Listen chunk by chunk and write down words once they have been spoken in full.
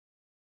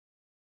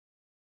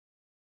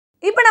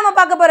இப்போ நம்ம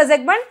பார்க்க போற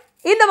செக்மெண்ட்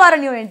இந்த வார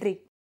நியூ என்ட்ரி.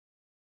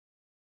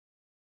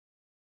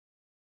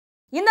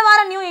 இந்த வார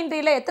நியூ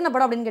என்ட்ரியில் எத்தனை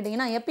படம் அப்படின்னு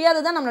கேட்டிங்கன்னா,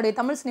 எப்பயாவது தான் நம்மளுடைய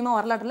தமிழ் சினிமா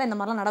வரலாற்றில் இந்த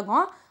மாதிரிலாம்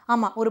நடக்கும்.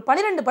 ஆமாம், ஒரு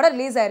 12 படம்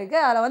ரிலீஸ் ஆயிருக்கு.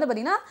 அதில் வந்து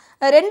பார்த்தீங்கன்னா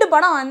 2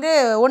 படம் வந்து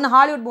ஒன்று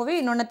ஹாலிவுட் மூவி,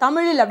 இன்னொன்று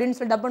தமிழில் அப்படின்னு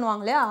சொல்லி டப்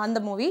பண்ணுவாங்க இல்லையா அந்த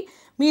மூவி.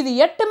 மீதி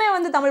 8மே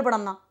வந்து தமிழ்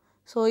படம் தான்.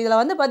 ஸோ இதில்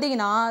வந்து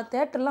பார்த்தீங்கன்னா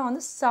தேட்டர்லாம்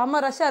வந்து செம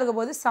ரஷ்ஷாக இருக்க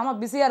போது, செம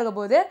பிஸியாக இருக்க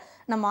போது,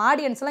 நம்ம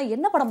ஆடியன்ஸ்லாம்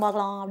என்ன படம்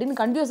பார்க்கலாம் அப்படின்னு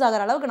கன்ஃபியூஸ்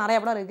ஆகிற அளவுக்கு நிறைய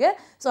படம் இருக்குது.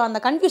 ஸோ அந்த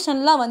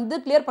கன்ஃபியூஷன்லாம் வந்து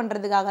கிளியர்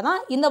பண்ணுறதுக்காக தான்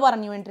இந்த வார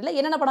நியூ என்ட்ரியில்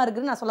என்னென்ன படம்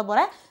இருக்குதுன்னு நான் சொல்ல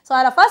போகிறேன். ஸோ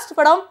அதில் ஃபர்ஸ்ட்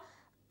படம்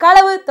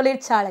களவு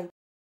தொழிற்சாலை.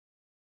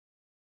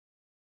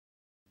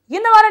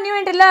 இந்த வார நியூ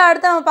என்ட்ரியில்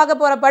அடுத்து நம்ம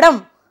பார்க்க போகிற படம்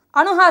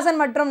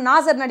அனுஹாசன் மற்றும்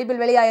நாசர்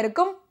நடிப்பில்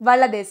வெளியாகிருக்கும்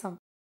வல்லதேசம்.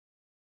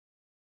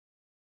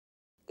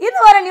 இந்த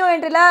வார நியூ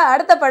என்ட்ரியில்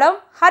அடுத்த படம்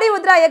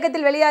ஹரிவுத்ரா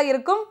இயக்கத்தில்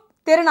வெளியாகிருக்கும்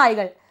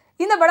தெருநாய்கள்.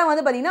 இந்த படம்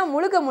வந்து பார்த்தீங்கன்னா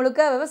முழுக்க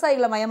முழுக்க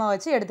விவசாயிகளை மையமாக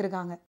வச்சு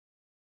எடுத்திருக்காங்க.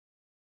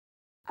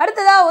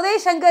 அடுத்ததா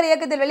உதய் சங்கர்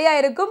இயக்கத்தில்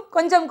வெளியாகிருக்கும்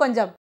கொஞ்சம்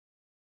கொஞ்சம்.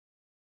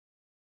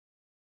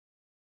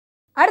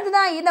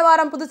 அடுத்ததான் இந்த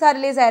வாரம் புதுசாக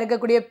ரிலீஸ்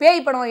ஆகிருக்கக்கூடிய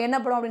பேய் படம் என்ன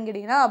படம் அப்படின்னு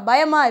கேட்டிங்கன்னா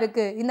பயமாக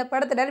இருக்குது. இந்த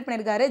படத்தை டைரக்ட்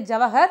பண்ணியிருக்காரு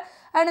ஜவஹர்.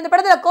 அண்ட் இந்த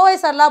படத்தில் கோவை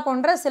சர்லா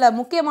போன்ற சில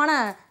முக்கியமான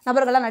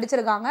நபர்கள்லாம்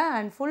நடிச்சிருக்காங்க.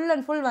 அண்ட்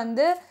ஃபுல்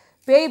வந்து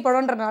பேய்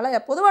படம்ன்றனால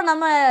பொதுவாக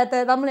நம்ம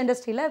தமிழ்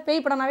இண்டஸ்ட்ரியில்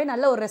பேய் படம்னாவே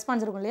நல்ல ஒரு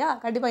ரெஸ்பான்ஸ் இருக்கும் இல்லையா?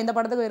 கண்டிப்பாக இந்த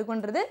படத்துக்கு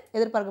இருக்குன்றது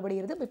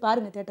எதிர்பார்க்கப்படுகிறது. போய்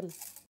பாருங்கள் தேட்டரில்.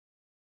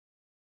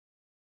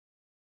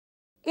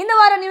 இந்த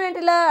வார நியூ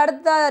என்ட்ரியில்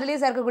அடுத்த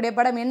ரிலீஸ் ஆகக்கூடிய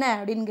படம் என்ன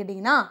அப்படின்னு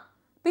கேட்டிங்கன்னா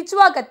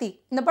பிச்சுவா கத்தி.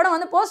 இந்த படம்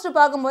வந்து போஸ்டர்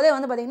பார்க்கும்போதே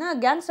வந்து பார்த்திங்கன்னா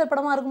கேங்ஸ்டர்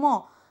படமாக இருக்குமோ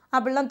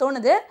அப்படிலாம்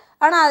தோணுது.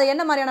 ஆனால் அது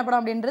என்ன மாதிரியான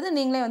படம் அப்படின்றது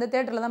நீங்களே வந்து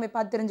தேட்டரில் தான் போய்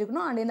பார்த்து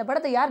தெரிஞ்சுக்கணும். அண்ட் இந்த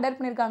படத்தை யார் டைரக்ட்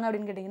பண்ணியிருக்காங்க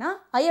அப்படின்னு கேட்டிங்கன்னா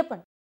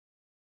ஐயப்பன்.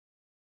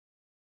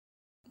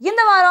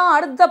 இந்த வாரம்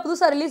அடுத்த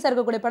புதுசாக ரிலீஸ்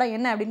இருக்கக்கூடிய படம்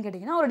என்ன அப்படின்னு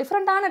கேட்டிங்கன்னா ஒரு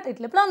டிஃப்ரெண்ட்டான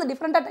டைட்டில். இப்போலாம் வந்து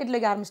டிஃப்ரெண்ட்டாக டைட்டில்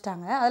வைக்க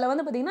ஆரம்பிச்சிட்டாங்க. அதில்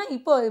வந்து பார்த்திங்கன்னா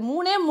இப்போ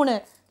 3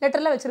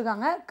 லெட்டரில்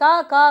வச்சுருக்காங்க. கா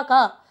கா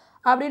கா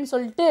அப்படின்னு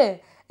சொல்லிட்டு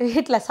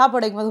வீட்டில்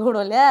சாப்பாடு வைக்கும்போது கூட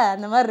இல்லையா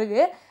அந்த மாதிரி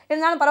இருக்குது.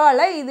 இருந்தாலும்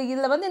பரவாயில்ல.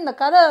 இதில் வந்து இந்த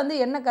கதை வந்து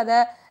என்ன கதை,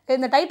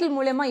 இந்த டைட்டில்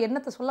மூலயமா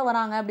என்னத்தை சொல்ல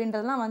வராங்க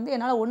அப்படின்றதுலாம் வந்து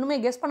என்னால் ஒன்றுமே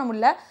கெஸ் பண்ண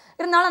முடியல.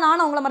 இருந்தாலும்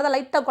நானும் உங்களை மாதிரி தான்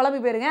லைட்டாக குழம்பி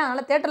போயிருக்கேன்.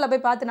 அதனால் தேட்டரில்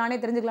போய் பார்த்து நானே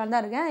தெரிஞ்சுக்கலான்னு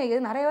தான் இருக்கேன். இது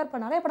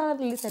நிறைய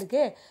படம் ரிலீஸ்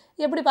இருக்குது.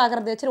 எப்படி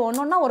பார்க்குறது? சரி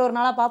ஒன்றா ஒரு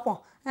நாளாக பார்ப்போம்.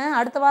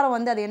 அடுத்த வாரம்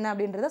வந்து அது என்ன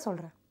அப்படின்றத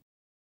சொல்கிறேன்.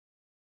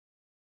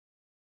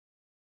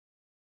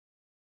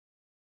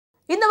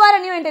 இந்த வார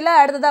நியூ என்ட்ரியில்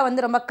அடுத்ததாக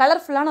வந்து ரொம்ப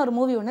கலர்ஃபுல்லான ஒரு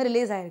மூவி ஒன்று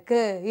ரிலீஸ்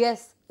ஆகிருக்கு.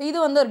 எஸ், இது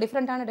வந்து ஒரு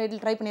டிஃப்ரெண்ட்டான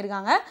டைட்டில் ட்ரை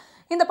பண்ணியிருக்காங்க.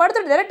 இந்த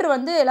படத்தோட டைரக்டர்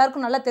வந்து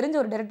எல்லாருக்கும் நல்லா தெரிஞ்ச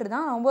ஒரு டைரக்டர்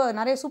தான். ரொம்ப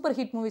நிறைய சூப்பர்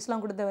ஹிட்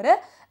மூவிஸ்லாம் கொடுத்தவர்.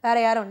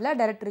 வேறு யாரும் இல்லை,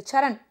 டைரக்டர்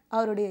சரண்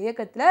அவருடைய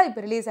இயக்கத்தில் இப்போ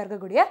ரிலீஸ்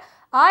ஆகக்கூடிய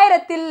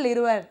ஆயிரத்தில்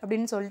இருவர்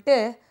அப்படின்னு சொல்லிட்டு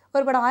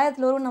ஒரு படம்.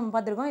 1001 நம்ம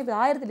பார்த்துருக்கோம். இப்போ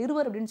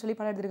 1001 அப்படின்னு சொல்லி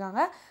படம்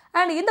எடுத்திருக்காங்க.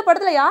 அண்ட் இந்த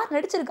படத்தில் யார்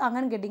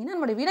நடிச்சிருக்காங்கன்னு கேட்டிங்கன்னா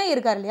நம்மளுடைய வினய்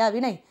இருக்கார் இல்லையா,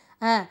 வினய்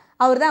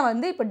அவர் தான்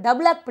வந்து இப்போ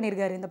டபுள் ஆக்ட்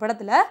பண்ணியிருக்காரு இந்த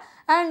படத்தில்.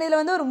 அண்ட் இதில்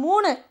வந்து ஒரு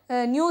 3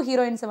 நியூ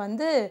ஹீரோயின்ஸை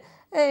வந்து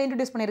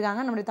இன்ட்ரடியூஸ்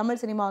பண்ணியிருக்காங்க நம்மளுடைய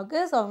தமிழ் சினிமாவுக்கு.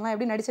 ஸோ அவங்க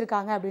எப்படி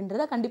நடிச்சிருக்காங்க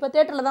அப்படின்றத கண்டிப்பாக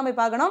தேட்டரில் தான் போய்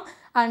பார்க்கணும்.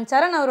 அண்ட்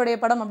சரண் அவருடைய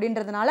படம்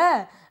அப்படின்றதுனால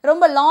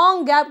ரொம்ப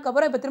லாங் கேப்க்கு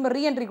அப்புறம் இப்போ திரும்ப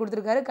ரீஎன்ட்ரி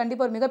கொடுத்துருக்காரு.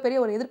 கண்டிப்பாக ஒரு மிகப்பெரிய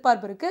ஒரு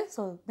எதிர்பார்ப்பு இருக்குது.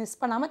 ஸோ மிஸ்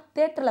பண்ணாமல்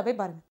தேட்டரில் போய்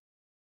பாருங்கள்.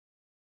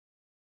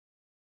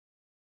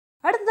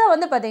 அடுத்ததாக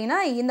வந்து பார்த்தீங்கன்னா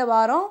இந்த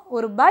வாரம்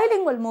ஒரு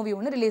பைலிங்குவல் மூவி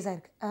ஒன்று ரிலீஸ்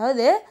ஆகிருக்கு.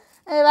 அதாவது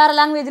வேறு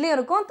லாங்குவேஜ்லேயும்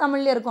இருக்கும்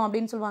தமிழ்லேயும் இருக்கும்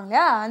அப்படின்னு சொல்லுவாங்க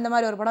இல்லையா, அந்த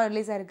மாதிரி ஒரு படம்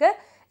ரிலீஸ் ஆகிருக்கு.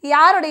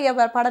 யாருடைய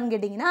படம்னு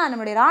கேட்டிங்கன்னா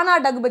நம்மளுடைய ராணா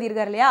டகுபதி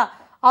இருக்கார் இல்லையா,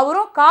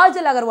 அவரும்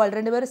காஜல் அகர்வால்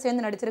 2 பேரும்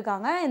சேர்ந்து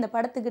நடிச்சிருக்காங்க. இந்த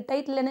படத்துக்கு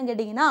டைட்டில் என்னன்னு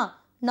கேட்டிங்கன்னா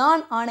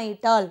நான்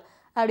ஆணையிட்டால்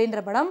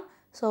அப்படின்ற படம்.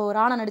 ஸோ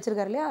ராணா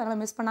நடிச்சிருக்காரு இல்லையா,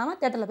 அதனால் மிஸ் பண்ணாமல்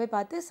தேட்டரில் போய்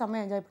பார்த்து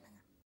செம்மையாக என்ஜாய் பண்ணுங்கள்.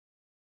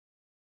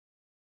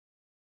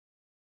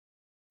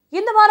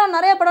 இந்த வாரம்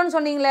நிறைய படம்னு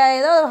சொன்னீங்களே,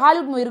 ஏதோ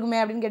ஹாலிவுட் மூவி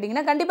இருக்குமே அப்படின்னு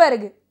கேட்டிங்கன்னா கண்டிப்பாக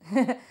இருக்குது.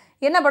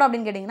 என்ன படம்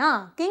அப்படின்னு கேட்டிங்கன்னா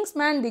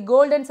கிங்ஸ்மேன் தி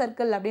கோல்டன்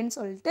சர்க்கிள் அப்படின்னு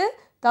சொல்லிட்டு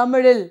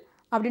தமிழில்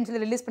அப்படின்னு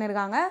சொல்லி ரிலீஸ்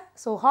பண்ணியிருக்காங்க.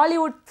 ஸோ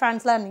ஹாலிவுட்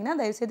ஃபேன்ஸ்லாம் இருந்தீங்கன்னா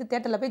தயவுசெய்து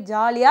தேட்டரில் போய்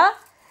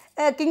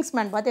ஜாலியாக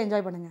கிங்ஸ்மேன் பார்த்து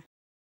என்ஜாய் பண்ணுங்கள்.